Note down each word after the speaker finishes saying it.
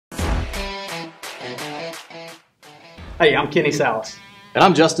Hey, I'm Kenny Salas. And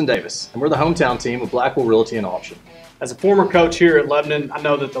I'm Justin Davis, and we're the hometown team of Blackwell Realty and Auction. As a former coach here at Lebanon, I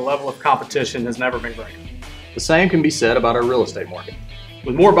know that the level of competition has never been greater. The same can be said about our real estate market.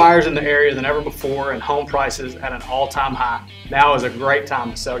 With more buyers in the area than ever before and home prices at an all-time high, now is a great time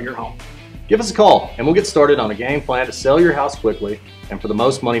to sell your home. Give us a call, and we'll get started on a game plan to sell your house quickly and for the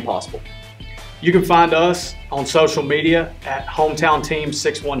most money possible. You can find us on social media at Hometown Team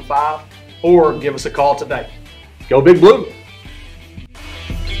 615 or give us a call today. Go Big Blue!